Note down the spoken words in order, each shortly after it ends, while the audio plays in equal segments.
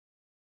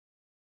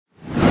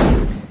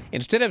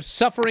Instead of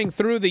suffering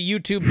through the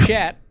YouTube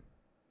chat,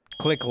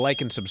 click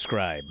like and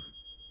subscribe.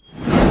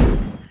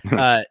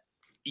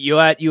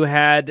 You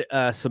had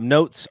some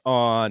notes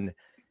on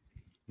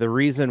the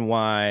reason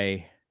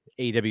why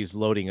AEW is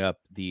loading up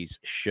these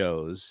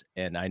shows,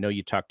 and I know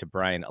you talked to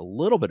Brian a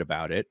little bit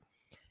about it.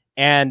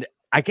 And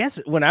I guess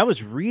when I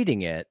was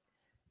reading it,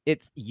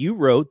 you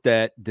wrote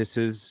that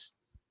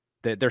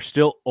that they're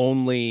still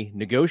only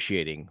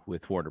negotiating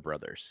with Warner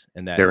Brothers,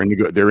 and that they're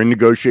in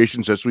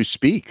negotiations as we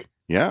speak.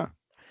 Yeah.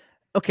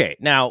 Okay,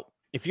 now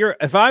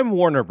if I'm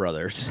Warner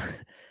Brothers,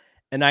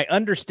 and I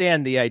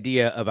understand the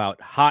idea about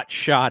hot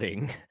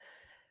shotting,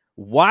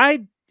 why,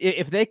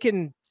 if they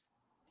can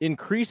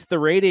increase the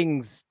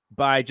ratings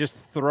by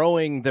just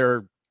throwing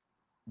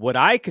what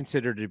I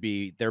consider to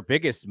be their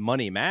biggest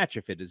money match,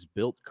 if it is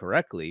built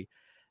correctly,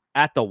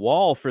 at the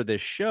wall for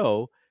this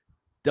show,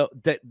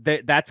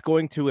 that's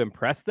going to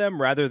impress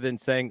them, rather than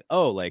saying,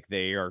 oh, like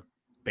they are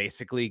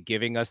basically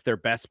giving us their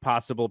best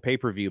possible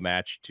pay-per-view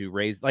match to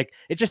raise. Like,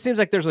 it just seems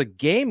like there's a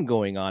game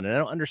going on, and I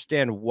don't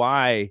understand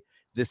why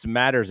this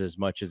matters as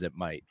much as it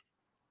might.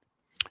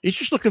 He's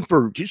just looking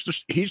for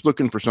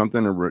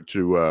something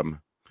to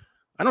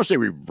I don't say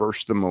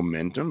reverse the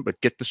momentum, but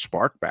get the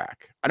spark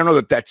back. I don't know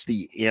that that's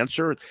the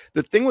answer.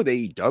 The thing with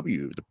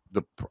AEW,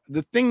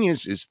 the thing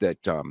is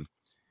that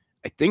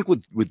I think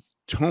with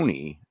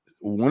Tony,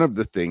 one of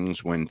the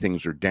things when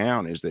things are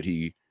down is that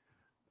he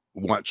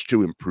wants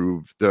to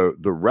improve the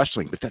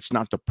wrestling, but that's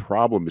not the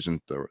problem.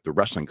 Isn't the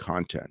wrestling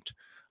content?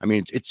 I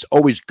mean, it's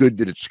always good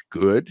that it's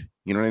good.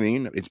 You know what I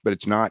mean? But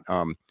it's not.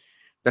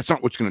 That's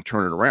not what's going to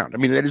turn it around. I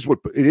mean, it is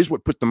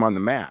what put them on the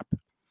map.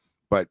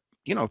 But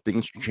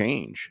things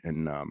change,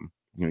 and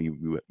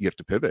you have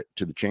to pivot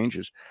to the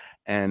changes.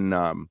 And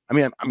I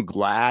mean, I'm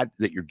glad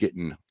that you're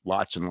getting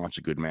lots and lots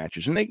of good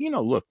matches. And they,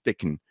 look, they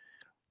can.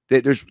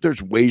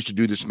 There's ways to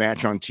do this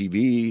match on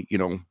TV.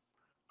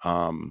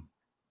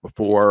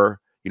 Before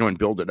and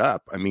build it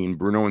up. I mean,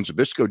 Bruno and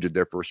Zbyszko did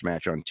their first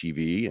match on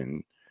TV,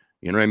 and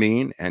you know what I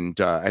mean, and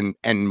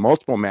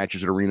multiple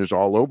matches at arenas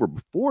all over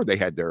before they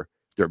had their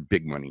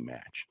big money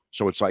match.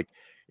 So it's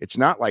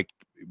not like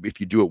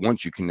if you do it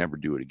once, you can never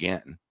do it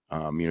again.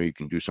 You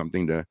can do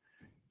something to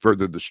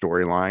further the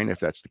storyline if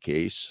that's the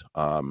case.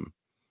 And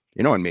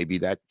maybe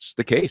that's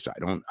the case. I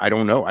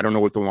don't know. I don't know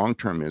what the long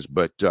term is,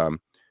 but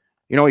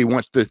he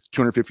wants the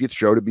 250th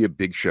show to be a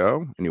big show,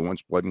 and he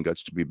wants Blood and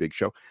Guts to be a big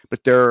show.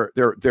 But they're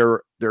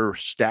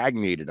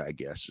stagnated, I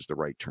guess is the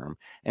right term.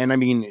 And I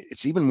mean,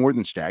 it's even more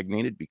than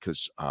stagnated,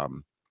 because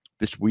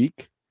this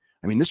week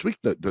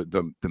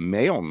the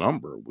male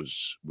number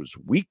was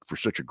weak for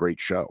such a great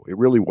show. It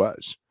really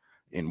was.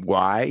 And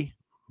why?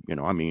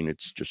 I mean,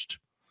 it's just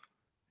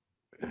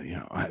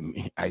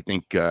I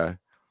think there's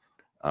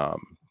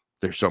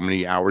so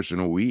many hours in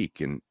a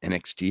week, and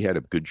NXT had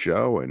a good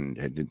show, and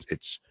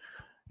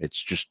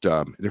it's just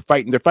they're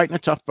fighting a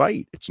tough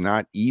fight. It's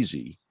not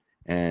easy,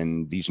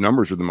 and these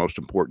numbers are the most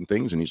important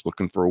things, and he's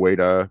looking for a way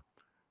to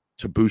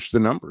boost the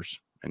numbers,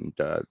 and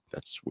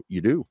that's what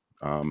you do.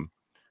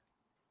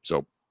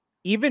 So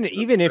even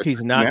if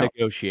he's not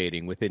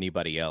negotiating with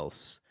anybody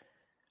else,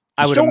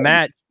 I would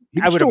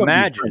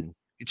imagine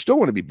he'd still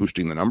want to be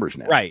boosting the numbers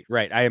now.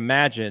 Right. I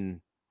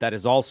imagine that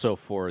is also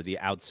for the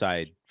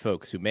outside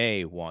folks who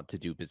may want to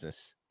do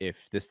business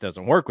if this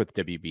doesn't work with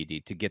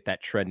WBD, to get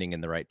that trending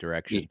in the right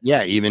direction.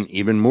 Yeah,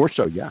 even more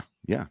so. Yeah.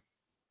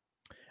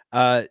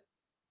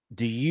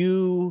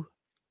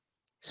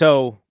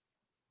 So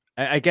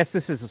I guess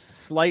this is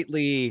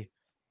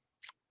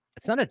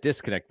it's not a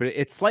disconnect, but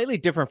it's slightly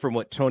different from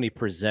what Tony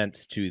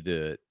presents to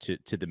the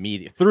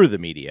media, through the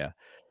media,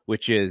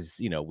 which is,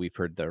 we've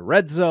heard the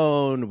Red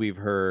Zone, we've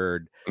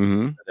heard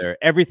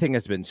everything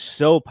has been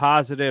so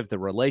positive. The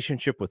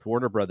relationship with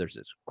Warner Brothers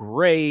is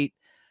great.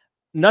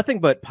 Nothing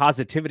but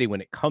positivity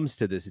when it comes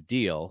to this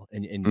deal.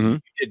 And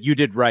you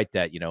did write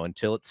that,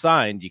 until it's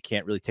signed, you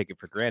can't really take it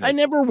for granted. I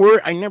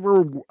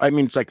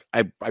mean, it's like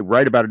I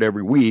write about it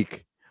every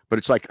week, but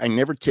it's like I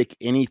never take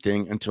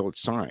anything until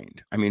it's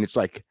signed. I mean, it's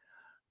like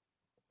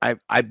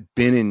I've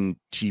been in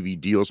TV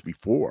deals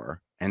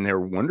before, and they're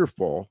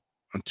wonderful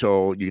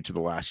until you get to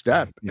the last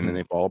step, and then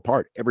they fall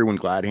apart. Everyone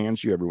glad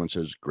hands you. Everyone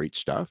says great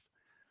stuff.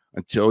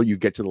 Until you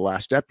get to the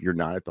last step, you're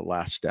not at the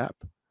last step.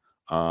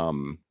 I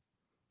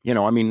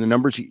mean, the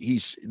numbers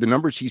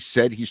he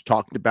said he's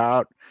talked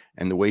about,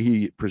 and the way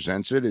he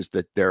presents it, is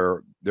that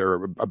they're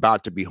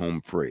about to be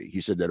home free. He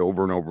said that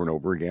over and over and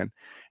over again,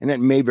 and that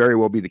may very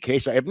well be the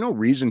case. I have no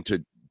reason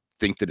to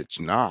think that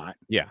it's not.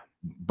 Yeah,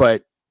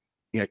 but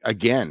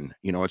again,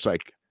 it's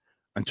like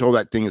until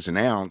that thing is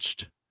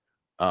announced,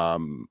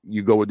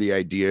 you go with the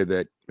idea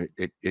that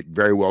it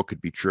very well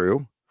could be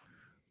true.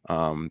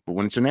 But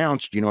when it's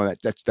announced,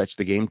 that's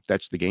the game.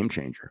 That's the game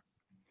changer.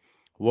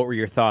 What were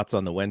your thoughts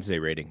on the Wednesday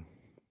rating?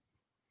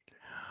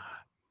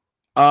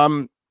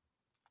 Like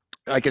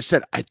I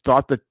said, I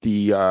thought that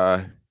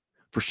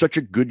for such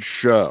a good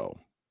show,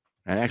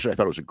 and actually I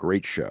thought it was a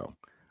great show.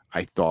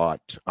 I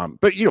thought,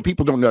 but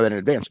people don't know that in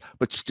advance,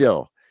 but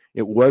still,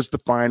 it was the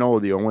final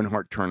of the Owen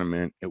Hart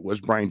tournament. It was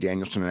Bryan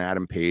Danielson and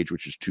Adam Page,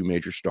 which is two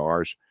major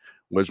stars.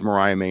 was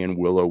Mariah May and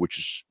Willow, which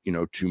is, you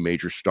know, two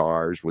major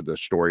stars with a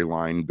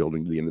storyline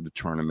building to the end of the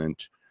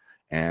tournament.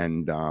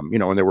 And, you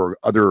know, and there were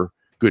other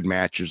good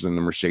matches, and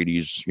the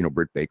Mercedes, you know,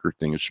 Britt Baker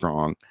thing is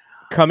strong.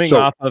 Coming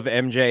off of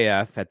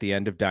MJF at the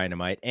end of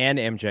Dynamite and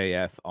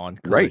MJF on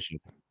Collision.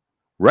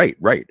 Right.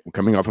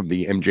 Coming off of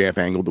the MJF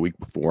angle the week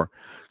before.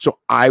 So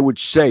I would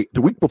say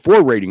the week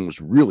before rating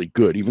was really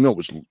good, even though it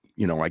was,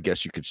 you know, I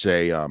guess you could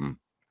say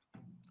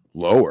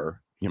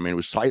lower. I mean, it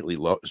was slightly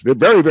low. It's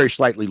very, very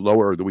slightly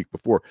lower the week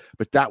before,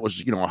 but that was,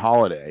 you know, a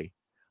holiday.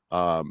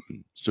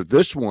 So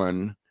this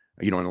one,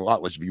 you know, and a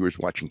lot less viewers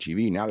watching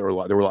TV. Now there were a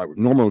lot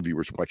normal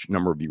viewers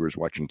number of viewers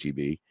watching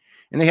TV,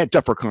 and they had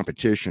tougher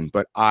competition,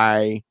 but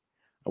I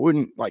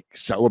wouldn't like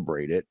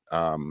celebrate it.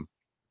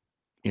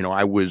 You know,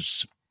 I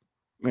was,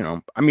 you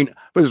know, I mean,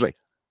 but this way,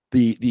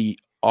 the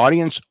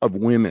audience of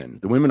women,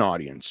 the women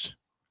audience,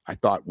 I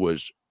thought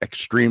was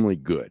extremely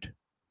good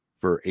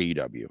for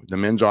AEW. The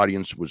men's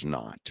audience was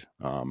not.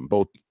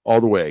 Both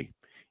all the way.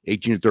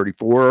 18 to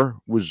 34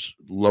 was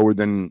lower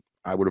than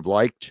I would have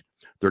liked.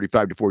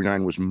 35 to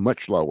 49 was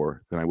much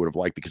lower than I would have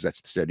liked, because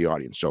that's the steady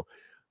audience.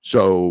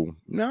 So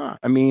no,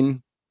 I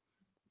mean,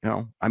 you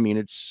know, I mean,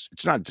 it's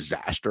not a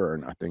disaster or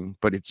nothing,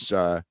 but it's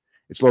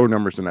lower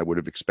numbers than I would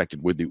have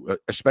expected with the,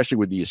 especially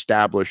with the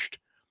established,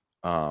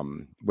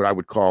 what I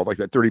would call like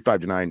that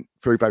 35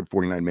 to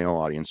 49 male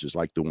audience is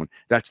like the one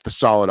that's the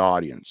solid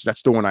audience.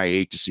 That's the one I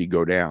hate to see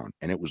go down,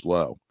 and it was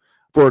low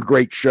for a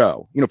great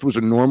show. You know, if it was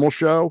a normal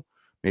show,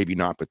 maybe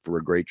not, but for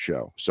a great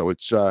show. So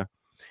it's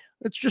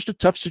just a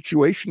tough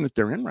situation that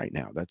they're in right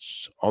now.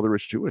 That's all there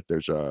is to it.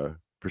 There's a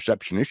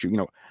perception issue. You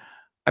know,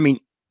 I mean,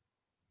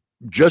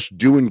 just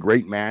doing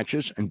great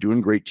matches and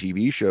doing great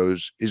TV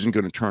shows isn't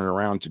going to turn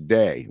around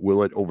today.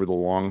 Will it over the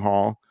long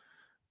haul?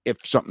 If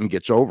something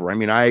gets over, I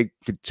mean, I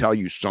could tell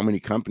you so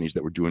many companies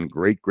that were doing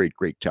great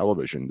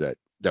television that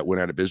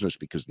went out of business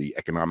because the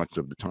economics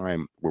of the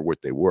time were what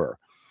they were.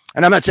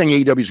 And I'm not saying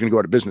AEW is going to go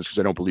out of business, because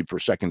I don't believe for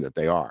a second that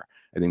they are.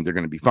 I think they're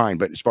going to be fine.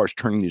 But as far as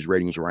turning these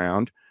ratings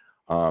around,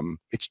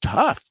 it's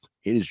tough.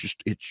 It's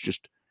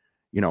just,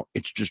 you know,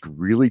 it's just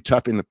really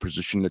tough in the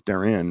position that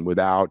they're in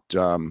without,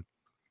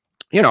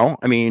 you know,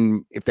 I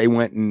mean, if they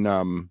went and,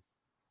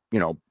 you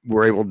know,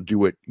 were able to do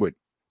what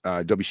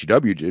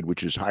WCW did,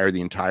 which is hire the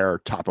entire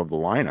top of the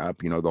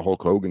lineup, you know, the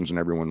Hulk Hogan's and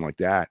everyone like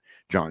that,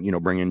 you know,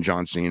 bring in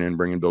John Cena and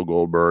bring in Bill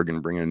Goldberg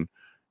and bring in,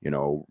 you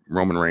know,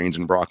 Roman Reigns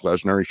and Brock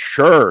Lesnar.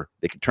 Sure,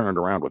 they could turn it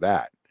around with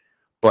that,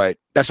 but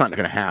that's not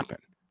going to happen.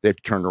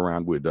 They've turned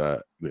around with, you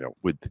know,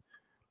 with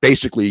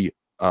basically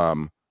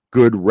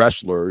good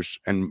wrestlers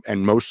and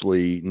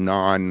mostly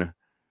non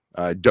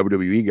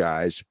WWE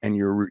guys, and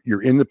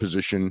you're in the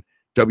position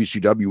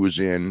WCW was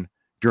in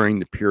during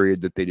the period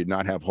that they did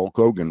not have Hulk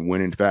Hogan,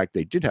 when in fact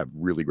they did have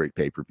really great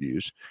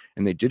pay-per-views,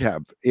 and they did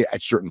have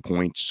at certain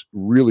points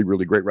really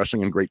great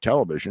wrestling and great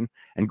television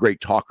and great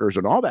talkers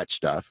and all that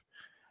stuff,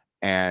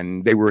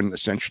 and they were in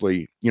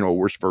essentially, you know, a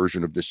worse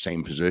version of this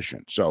same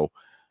position. So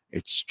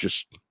it's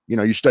just, you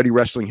know, you study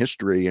wrestling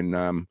history, and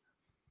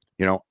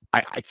you know,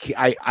 I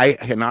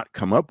cannot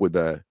come up with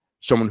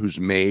someone who's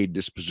made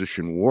this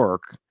position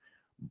work,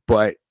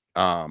 but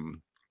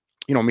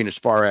you know, I mean, as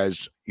far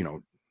as, you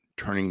know,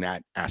 turning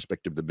that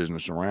aspect of the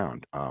business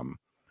around,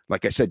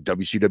 like I said,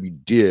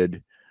 WCW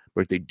did,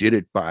 but they did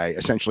it by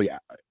essentially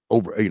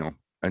over, you know,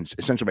 and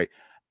essentially by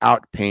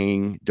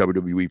outpaying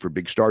WWE for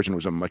big stars, and it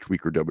was a much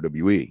weaker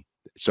WWE.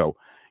 So,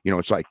 you know,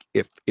 it's like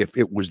if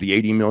it was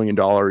the $80 million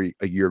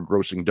a year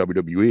grossing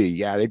WWE,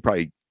 yeah, they'd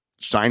probably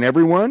sign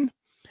everyone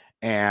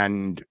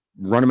and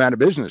run them out of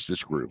business,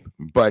 this group.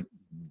 But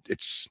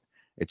it's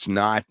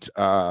not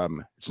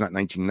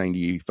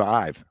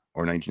 1995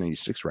 or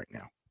 1996 right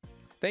now.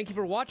 Thank you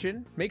for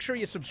watching. Make sure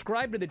you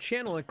subscribe to the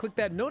channel and click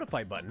that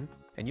notify button,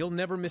 and you'll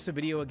never miss a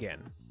video again.